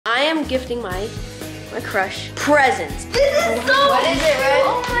am gifting my crush presents. This is so what is it, Red?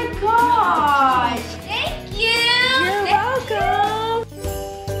 Oh my gosh. Thank you. You're welcome.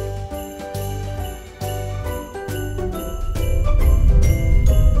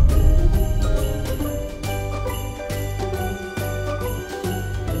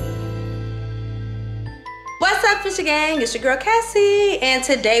 What's up, Fisher Gang? It's your girl Cassie, and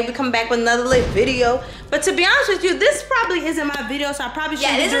today we come back with another lit video. But to be honest with you, this probably isn't my video, so I probably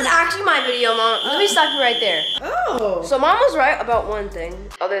shouldn't. Yeah, this is actually my video, Mom. Let me stop you right there. Oh. So Mom was right about one thing,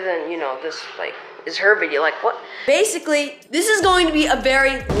 other than, you know, this like is her video. Like what? Basically, this is going to be a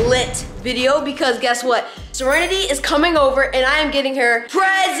very lit video because guess what? Serenity is coming over, and I am getting her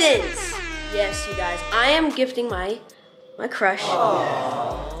presents. Yes, you guys, I am gifting my crush.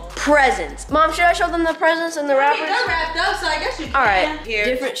 Presents. Mom, should I show them the presents and the wrappers? They're wrapped up, so I guess you can. All right. Here.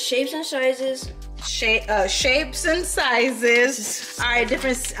 Different shapes and sizes. Shapes and sizes. All right,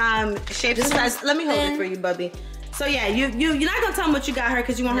 different shapes and sizes. Let me hold it for you, Bubby. So yeah, you're not gonna tell them what you got her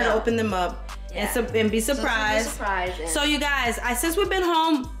because you want her to open them up and be surprised. So you guys, since we've been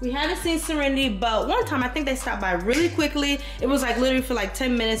home, we haven't seen Serenity, but one time I think they stopped by really quickly. It was like literally for like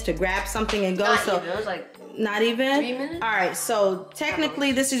 10 minutes to grab something and go. It was like not even 3 minutes. All right, so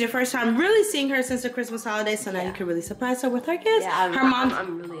technically this is your first time really seeing her since the Christmas holiday, so now you can really surprise her with her gifts. Yeah,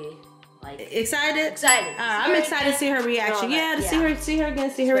 I'm really like excited. I'm excited to see her reaction. See her again,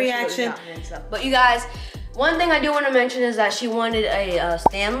 see her reaction. But you guys, one thing I do want to mention is that she wanted a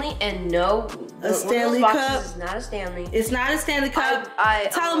Stanley, and no, a Stanley cup. It's not a Stanley. It's not a Stanley cup.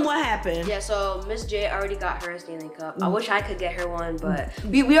 Tell them what happened. Yeah, so Miss J already got her a Stanley cup. I wish I could get her one, but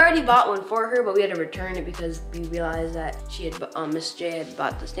we already bought one for her, but we had to return it because we realized that she had Miss J had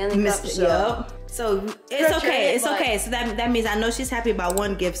bought the Stanley cup. So it's okay. It's okay. So that means I know she's happy about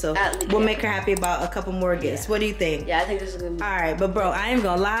one gift, so we'll make her happy about a couple more gifts. What do you think? Yeah, I think this is gonna be. All right, but bro, I ain't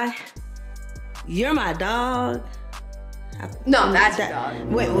gonna lie. You're my dog. No, that's your dog.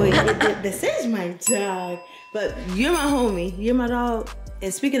 Wait, this is my dog. But you're my homie. You're my dog.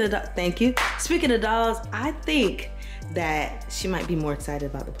 And speaking of dog, thank you. Speaking of dogs, I think that she might be more excited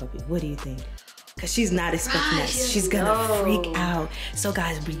about the puppy. What do you think? Because she's not expecting that. She's gonna freak out. So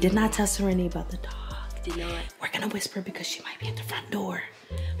guys, we did not tell Serenity about the dog. Did not. We're gonna whisper because she might be at the front door.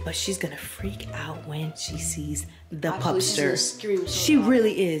 But she's gonna freak out when she sees the pupster. She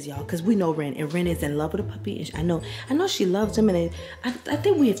really is, y'all, because we know Ren, and Ren is in love with a puppy. And I know she loves him, and I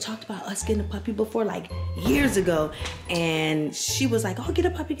think we have talked about us getting a puppy before, like years ago. And she was like, "Oh, get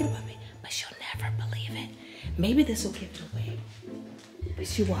a puppy," but she'll never believe it. Maybe this will give it away. But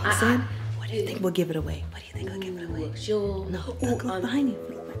she walks in. What do you think will give it away? What do you think will give it away? Look behind you.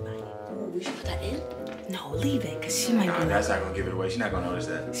 Look right behind you. We should put that in. No, leave it, because she might be. That's not gonna give it away. She's not gonna notice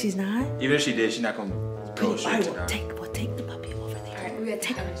that. She's not? Even if she did, she's not gonna go straight to We'll take the puppy over there. All right, we gotta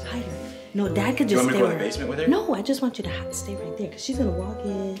take her. Hide her. No, Dad could just stay stay in the basement with her? No, I just want you to stay right there, because she's gonna walk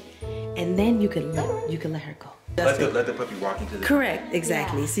in, and then you can let her go. Let the puppy walk into the. Correct,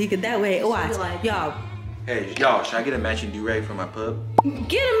 exactly. So you could that way. Watch, y'all. Hey, y'all, should I get a matching do-rag for my pup?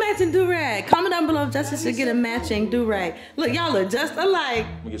 Get a matching do-rag. Comment down below if Justice should get a matching do-rag. Look, y'all look just alike.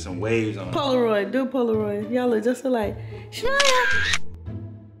 We get some waves on. Polaroid, do Polaroid. Y'all look just alike. Shmaya.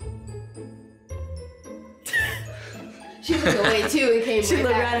 She looked away too and came She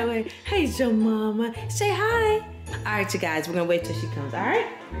looked right away. Hey, Joe Mama. Say hi. All right, you guys, we're gonna wait till she comes. All right?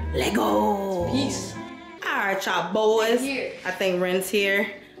 Let go. Peace. All right, y'all boys. Here. I think Ren's here.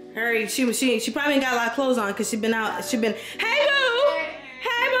 Hurry, she probably ain't got a lot of clothes on because she been out. Hey boo,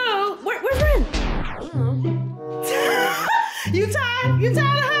 hey boo. Where's Ren? I don't know. You tired of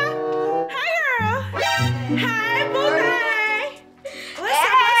her? Hey girl. Hey boo. Hey. What's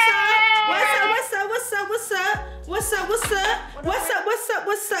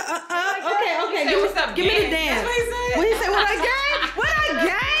up? Okay. Give me the dance. What he say? What I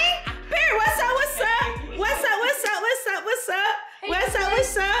gang? Barry, what's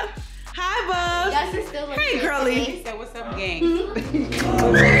up? Hi, bub. Hey, girly. So what's up, gang?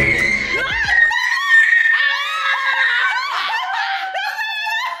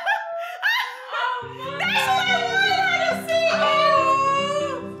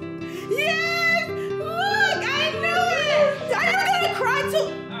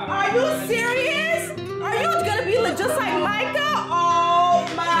 Are you serious? Are you gonna be just like Micah? Oh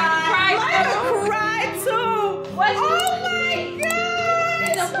my! Micah cried too. What's oh my God!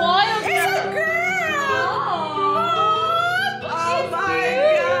 It's a boy or It's a girl. Oh my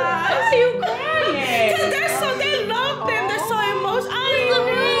God! Why are you crying? Because they love them. They're so emotional.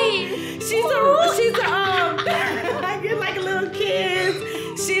 She's a you're like little kids.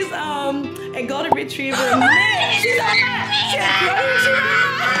 She's a golden retriever. She's a golden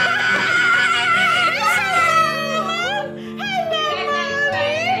retriever.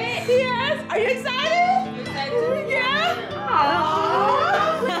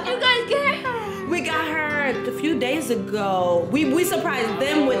 surprised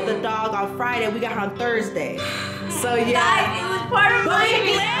them with the dog on Friday. We got her on Thursday. So yeah. It was part of But my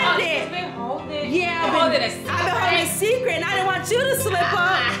we planned it. Yeah, I've been holding it secret, and I didn't want you to slip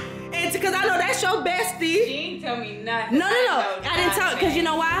up. And because I know that's your bestie. She ain't tell me nothing. No. I didn't tell, because you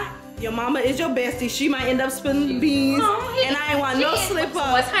know why? Your mama is your bestie. She might end up spilling beans, and I ain't want no slip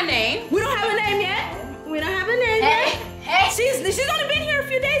up. What's her name? We don't have a name yet. We don't have a name yet. She's only been here a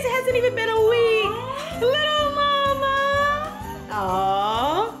few days. It hasn't even been a week. Little mama.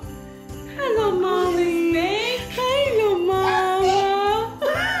 Aww. Hello, mommy. Hey, little mama.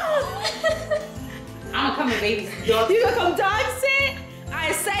 I'm gonna come and babysit. You gonna come dog sit?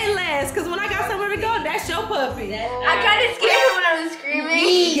 I say less, cause when I got somewhere to go, that's your puppy. I kind of scared her when I was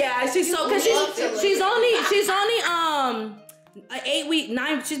screaming. Yeah, she's so, cause she's only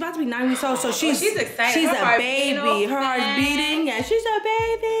 9. She's about to be 9 weeks old, so she's excited. She's Her a baby. Her heart's beating. Yeah, she's a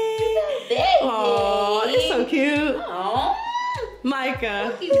baby. Oh, it's so cute. Oh. Micah. Tell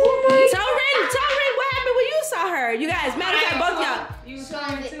Ren what happened when you saw her. You guys, matter of fact, both y'all.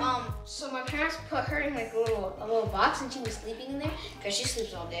 So my parents put her in like a little box, and she was sleeping in there because she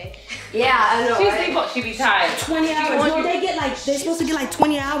sleeps all day. Yeah, I know. She be tired. 20 hours. No, they're supposed to get like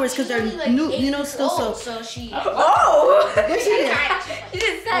 20 hours because they're Like new, 8 you know, weeks still old, so. So she. Oh! What she did? She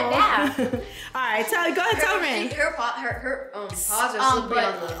just sat down. All right, go ahead, tell Ren. Her paws are slippery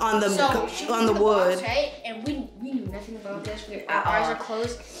on the... On the wood. Box, right? And we knew nothing about this. Our eyes are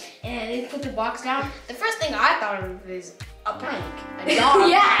closed, and they put the box down. The first thing I thought of was a prank, a dog.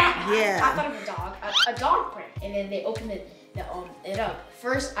 Yeah. I thought of a dog prank, and then they opened it up.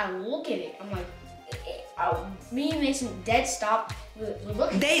 First, I look at it. I'm like, me and Mason dead stopped. We're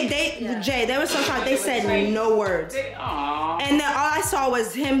looking. Jay, they were so shocked. They said no words. Aww. And then all I saw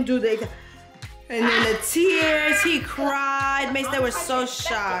was him do the, and then the tears. He cried. Mason, they were so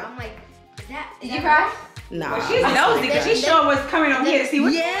shocked. I'm like, is that? Did you cry? Nah. She's nosy because she sure was coming over here to see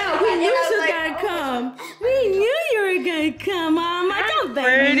what. Yeah, we knew you were gonna come. We knew you were gonna come, Mama. Don't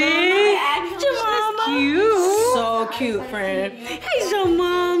thank me, Mama. Your mama. Cute. So cute, friend. Hey, your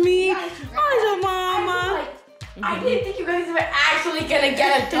mommy. Hi, your mama. I didn't think you guys were actually gonna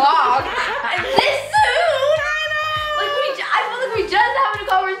get a dog this soon. I feel like we just having a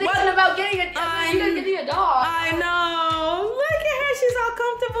conversation about getting a dog. I know. Look at her. She's all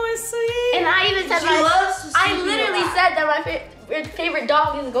comfortable and sweet. And I even said I literally said that my favorite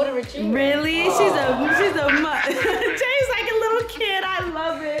dog is a golden retriever. Really? She's a Jay's like a little kid. I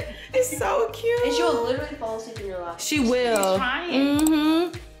love it. It's so cute. And she'll literally fall asleep in your lap. She will. She's trying.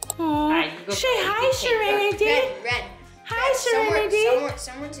 Mm-hmm. Right, Say hi, Serenity. Red. Hi, Serenity.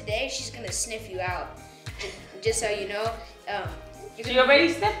 Somewhere today, she's gonna sniff you out. Just so you know. She already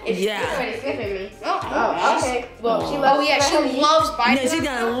sniffed. Yeah. Sniffing me. Oh, Okay. Well, she loves biting. Yeah, she's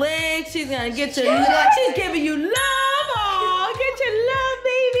gonna lick. She's gonna get your. She's giving you love. Oh, get your love,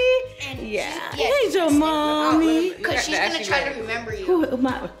 baby. Yeah. Hey, your mommy. Because she's gonna try to remember you. Who,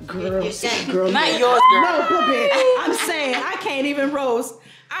 my girl. Girl. Not yours, girl. No, puppy. I'm saying I can't even roast.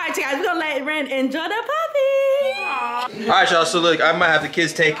 All right, guys, we're gonna let Ren enjoy the puppy. All right, y'all. So look, I might have the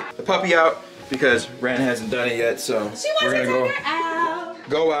kids take the puppy out because Ren hasn't done it yet. So we're gonna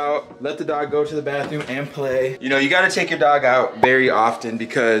go out, let the dog go to the bathroom and play. You know, you gotta take your dog out very often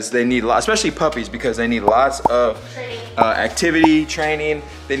because they need a lot, especially puppies, because they need lots of activity, training.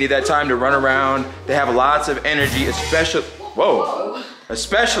 They need that time to run around. They have lots of energy, especially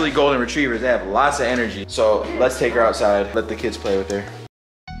golden retrievers. They have lots of energy. So let's take her outside, let the kids play with her.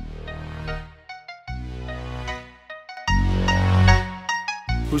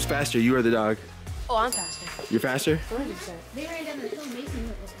 Who's faster, you or the dog? Oh, I'm faster. You're faster? 100%. They ran down the hill,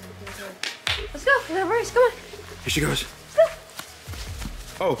 Mason. Let's go. We got a race. Come on. Here she goes.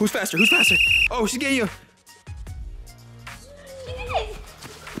 Oh, who's faster? Who's faster? Oh, she's getting you.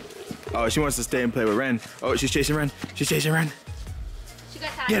 Oh, she wants to stay and play with Ren. Oh, she's chasing Ren. She's chasing Ren. She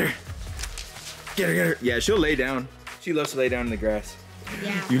got tired. Get her. Get her, get her. Yeah, she'll lay down. She loves to lay down in the grass.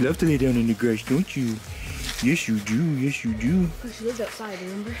 Yeah. You love to lay down in the grass, don't you? Yes, you do. Yes, you do. Oh, she lives outside,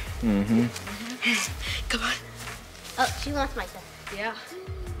 remember? Mm-hmm. Come on. Oh, she wants my stuff. Yeah.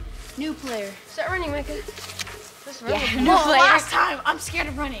 New player. Start running, Micah. Let's run. Yeah, new player. Last time, I'm scared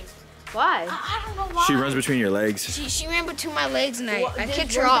of running. Why? I don't know why. She runs between your legs. She ran between my legs and I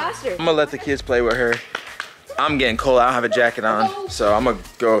kicked her off. I'm gonna let the kids play with her. I'm getting cold. I don't have a jacket on, so I'm gonna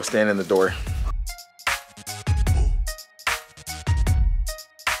go stand in the door.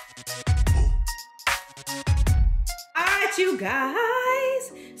 You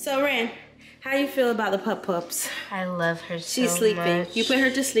guys. So Ren, how you feel about the pups? I love her so She's sleeping. much. You put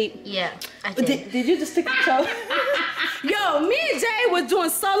her to sleep. Yeah, I did. Did you just stick your toe? Yo, me and Jay was doing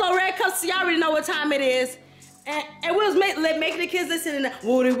solo red cups. So y'all already know what time it is. And we was making the kids listen to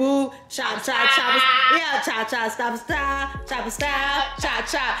woody woo, chop chop chop, yeah, chop chop stop stop, chop stop, chop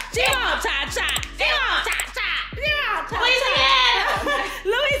chop, Jimon chop chop, Jimon chop chop, Jimon chop chop.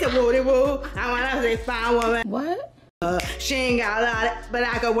 Louisa woody woo, I wanna say fine woman. What? She ain't got a lot, but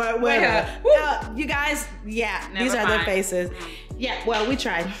I can work with her. You guys, yeah, Never these are their mind. faces. Yeah, well, we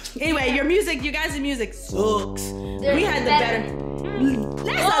tried. Anyway, your music, you guys' music sucks. We had the better.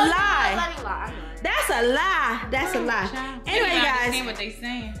 That's a lie. That's a lie. That's a lie. Anyway, Can't guys. understand what they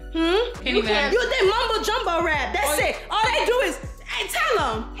saying. Hmm? Can't even. You they mumbo jumbo rap. That's it. All they do is, hey, tell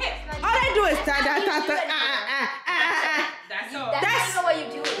them. All they do is That's all. That's not the way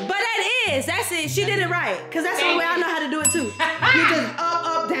you do it. But that's it. She did it right. Cause that's the way I know how to do it too. You just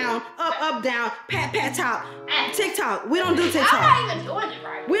up, down, pat, top. TikTok. We don't do TikTok. I'm not even doing it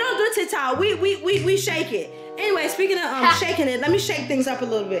right. We don't do TikTok. We shake it. Anyway, speaking of shaking it, let me shake things up a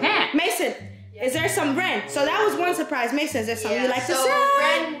little bit. Mason, is there some Ren? So that was one surprise. Mason, is there something you like to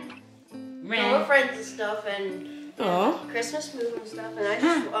say? We're friends and stuff, and Oh. Christmas mood and stuff, and I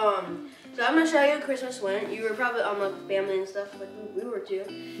just so I'm gonna show you how Christmas went. You were probably on like family and stuff, like we were too.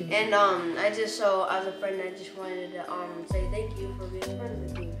 And I just as a friend, I just wanted to say thank you for being a friend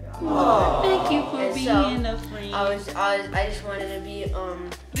with me. Thank you for And being so, a friend. I just wanted to be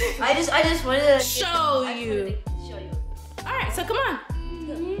I just wanted to Show you. Show you. All right, so come on.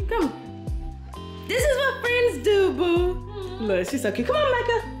 Come. This is what friends do, boo. Look, she's so cute. Come on,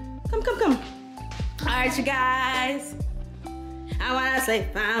 Micah. Come. All right, you guys. I wanna say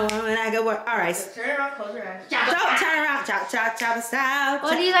fine woman, I go work. All right. Turn around, close your eyes. Don't turn around. Chop, stop.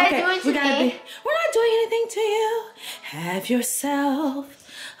 What are you guys doing we gotta today? we're not doing anything to you. Have yourself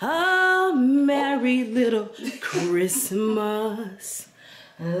a merry little Christmas.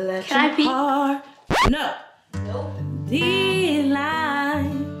 Let Can I your pee? heart no. Nope.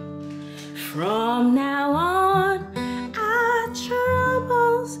 Delight. From now on, our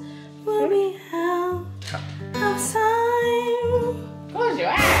troubles will be out of sight. Close your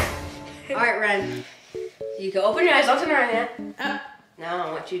eyes. All right, Ren. So you can open your eyes. Don't turn around yet. Up. Now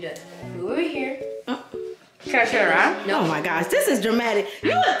I want you to move over here. Can I turn around? Oh my gosh, this is dramatic. You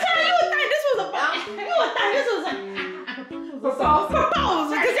would think this was a proposal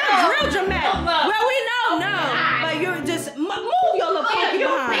because that was real dramatic. Well, we know, but you're just move your little funky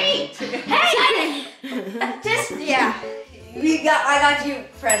behind. Just yeah. I got you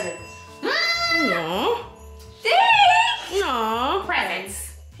presents. No, no.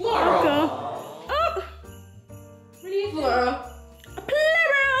 Presents. Okay. Plural. Oh, What are you plural?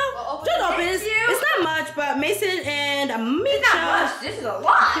 plural. Just open. It's not much, but Mason and Misha. This is a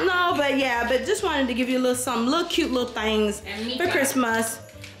lot. No, but yeah, but just wanted to give you a little some little cute little things And me for too. Christmas.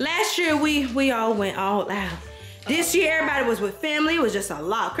 Last year we all went all out. This year everybody was with family. It was just a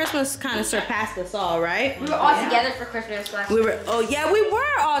lot. Christmas kind of surpassed us all, right? We were all together for Christmas last We were we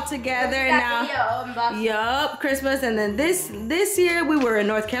were all together now. Yup, Christmas, and then this year we were in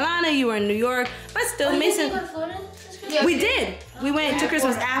North Carolina. You were in New York, but still Mason. We did. We went to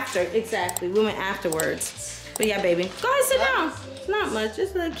Christmas after. Exactly. We went afterwards. But yeah, baby. Go ahead, sit down. It's not much.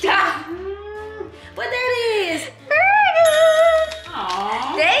 Just a little cute. What that is?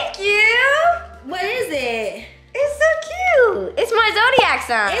 Aww. Thank you. What is it? It's so cute. It's my zodiac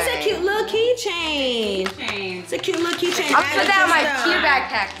sign. It's a cute little keychain. Change. It's a cute little keychain. I'll put that on my Just, cheer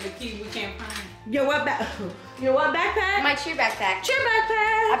backpack. The key we can't find. Your what back? Your what backpack? My cheer backpack. Cheer I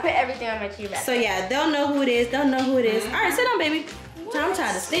backpack. put everything on my cheer backpack. So yeah, they'll know who it is. They'll know who it is. All right, sit down, baby. I'm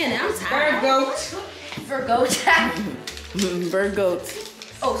tired of standing. I'm tired. For goat. Bird goat.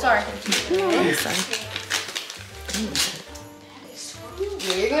 Oh, sorry. No, I'm sorry.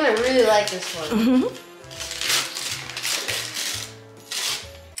 Yeah, you're gonna really like this one.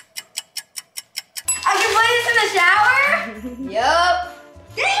 I can play this in the shower? Yup.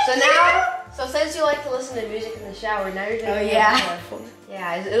 Thank So you. now, since you like to listen to music in the shower, now you're gonna. Oh, be yeah. able to-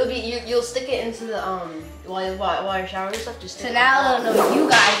 Yeah, it'll be you'll stick it into the while you're showering and stuff. Just stick So it now in. I'll know you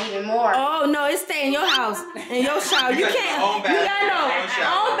guys even more. Oh no, it stay in your house, in your shower. You got can't. your own You gotta bathroom, know. own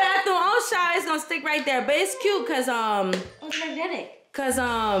shower. Own bathroom, own shower. It's gonna stick right there. But it's cute cause It's magnetic.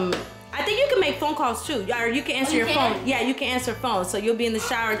 I think you can make phone calls too, or you can answer you your can? phone. Yeah, you can answer phones. So you'll be in the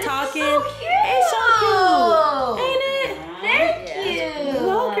shower talking. so cute. It's so cute, ain't it? Thank you.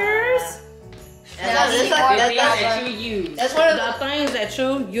 Lokers. That's Things like- that you use. That's one of The things that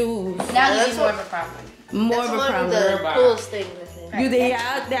you use. Now that's you need more what- of a problem. More that's of a one of problem. the coolest things I think. You did,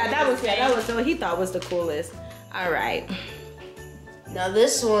 that was what he thought was the coolest. All right. Now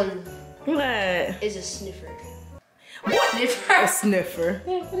this one What? is a sniffer. A sniffer.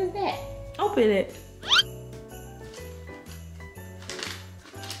 Yeah, what is that? Open it.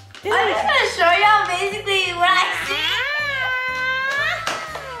 I'm just gonna show y'all basically what I see.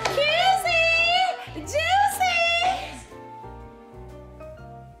 Juicy!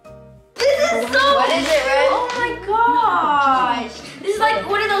 This is so what is it, Red? Oh my gosh. This is like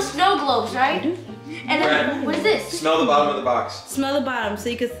one of those snow globes, right? And then, Red. what is this? Smell the bottom of the box. Smell the bottom so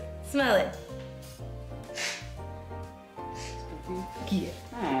you can smell it.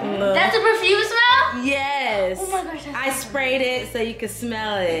 That's a perfume smell? Yes. Oh my gosh. I sprayed it so you could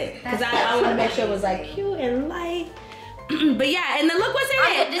smell it. Because I want to make sure it was like cute and light. But yeah, and then look what's in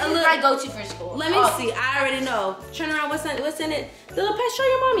it. This is my go-to for school. Let me see. I already know. Turn around. What's in it? The little pet. Show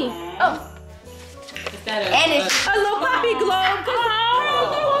your mommy. Oh. Is that And it's A little puppy globe. Oh,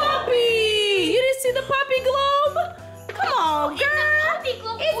 little puppy. You didn't see the puppy globe? Come on, girl. puppy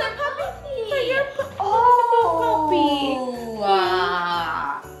globe. It's a puppy. For your puppy.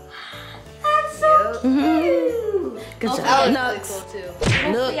 Wow. That's so cute. Good That job. was Nux. really cool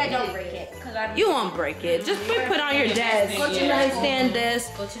too. Look. I don't break it. Cause I You won't break it. Just put on your desk. Go to your nightstand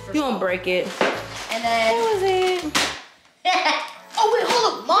desk. You won't break it. and then. What was it? Oh wait,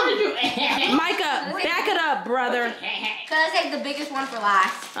 hold up, Mom. Micah, back it up, brother. Cause I take the biggest one for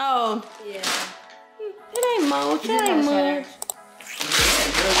last. Oh, Yeah. it ain't much. It ain't much.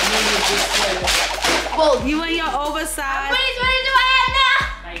 Well, You want your oversized? What do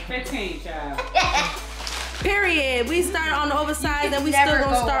I Like 15, child. have Period. We started on the oversized, and we never still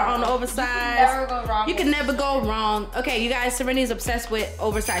gonna go start wrong. on the now? oversized. Never go wrong. You can never go wrong. Okay, you guys, Serenity's obsessed with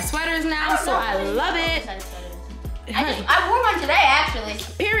oversized sweaters now, so I love it. I wore one today actually.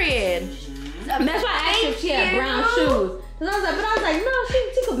 Period. And that's why I asked if she had brown shoes. Cause I was like, no,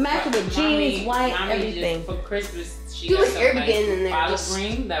 she could match it with jeans, white, Mommy everything. Just, for Christmas, she Do got a some hair like beginning in there, olive just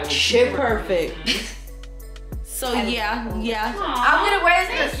green that was Shit, perfect. So yeah. I'm gonna wear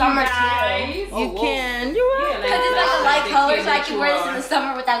this in the summer too. You can. You're right. Cause it's like a light color, so I can wear this in the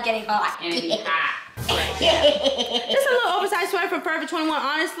summer without getting hot. And it be hot. Just a little oversized sweater from Forever 21.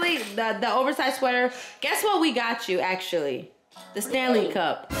 Honestly, the oversized sweater. Guess what we got you actually? The Stanley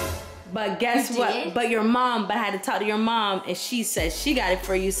Cup. But guess what? did? But your mom. But I had to talk to your mom, and she said she got it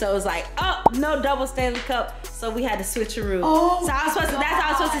for you. So it was like, oh, no double Stanley Cup. So we had to switcheroo. Oh, so I was supposed to. That's how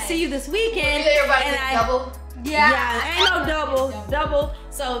I was supposed to see you this weekend. everybody and double. Yeah, ain't no double.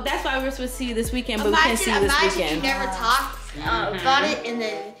 So that's why we were supposed to see you this weekend, but we can't see you this Imagine weekend. you never talked about it and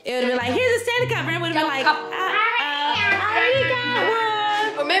then. It would have been like, here's a Stanley Cup, and it would have been like, you got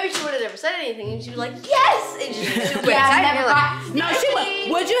one. Or maybe she would have never said anything, and she was like, yes, and she was super Yeah, I excited. never Like, got. No,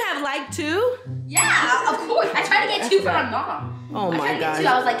 she would you have liked to? Yeah, of course. I tried to get 2 for my mom. Oh I my tried to get 2. I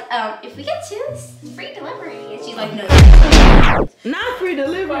god. was like, if we get 2, it's free delivery. And she's like, no. Not free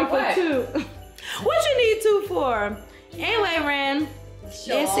delivery for what? 2. What you need 2 for? Anyway, Ren. That's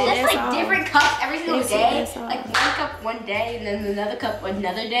it. It's That's like all. different cups every single That's it, day. that's all. Like one cup one day, and then another cup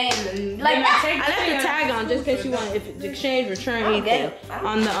another day, and then like Then that. take I left the tag on just in case you want if exchange, return, anything.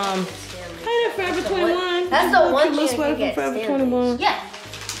 On the I had Forever 21. That's the one Little thing I sweater can from get. Forever 21. Yeah.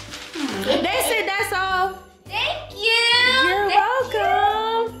 They said that's all. Thank you. You're Thank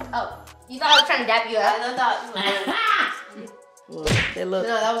welcome. you. Oh, you thought I was trying to dap you up? I thought Well, they look.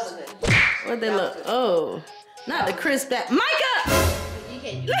 no, that was good. What they look? Oh, not the crisp that. Micah! You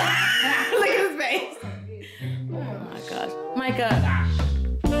can't. Look at his face. Oh my gosh, Micah.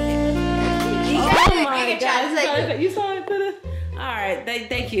 Oh my gosh, you saw it, put it. All right,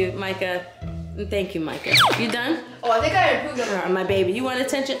 thank you, Micah. Thank you, Micah. You done? Oh, I think I improved All on right, my baby. You want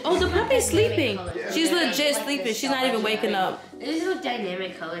attention? Oh, the puppy's sleeping. She's legit sleeping. She's not even waking up. This is a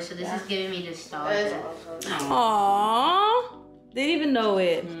dynamic color, so this is giving me nostalgia. Aww. Didn't even know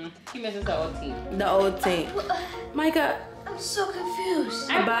it. He misses the old team. The old team. Micah, I'm so confused.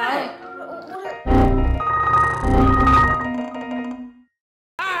 about.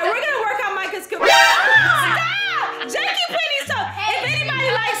 Alright, we're gonna work on Micah's computer. Stop! Jay keep putting his toes. If anybody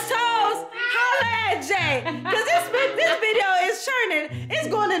likes toes, holla at Jay. Cause this video is churning. It's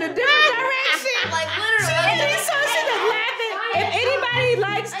going in a different direction. Like literally. She's laughing. If anybody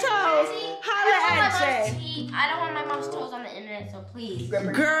likes toes, holla at Jay. I don't want my mom's toes on the internet, so please.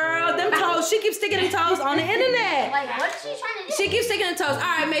 Girl, them toes. She keeps sticking them toes on the internet. Like, what's she trying to do? She keeps sticking her toes.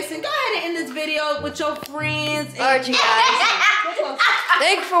 All right, Mason, go ahead and end this video with your friends. All right, you guys.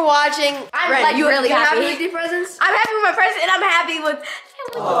 Thank you for watching. I'm, Ren, like, you really happy happy. with your presents? I'm happy with my present, and I'm happy with.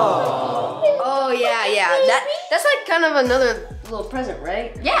 Oh yeah. That's like kind of another little present,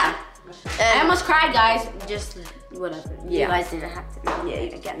 right? Yeah. I And almost cried, guys. Just whatever. You Yeah. guys didn't have to know. Yeah.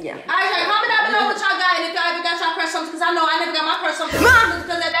 All right, comment down below what y'all got and if y'all ever got y'all crush something, because I know I never got my crush something. Mom!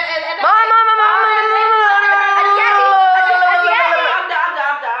 Because Mom.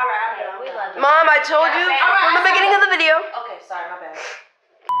 We love you. Mom, I told you All right, from the beginning of the video. Okay, sorry, my bad.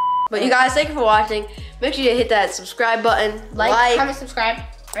 But you guys, thank you for watching. Make sure you hit that subscribe button, like, comment, subscribe,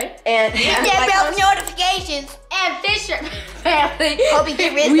 right? and Hit that bell for notifications. And Fisher family. Hope you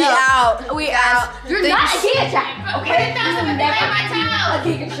get rid we of. out. We out. You're Thank not you a giga chad, okay? You will never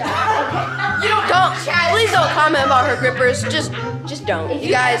be a giga chad, okay? Don't please don't comment about her grippers. Just don't. If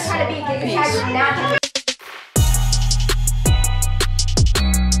You guys, try to be a giga chad, peace. you're not.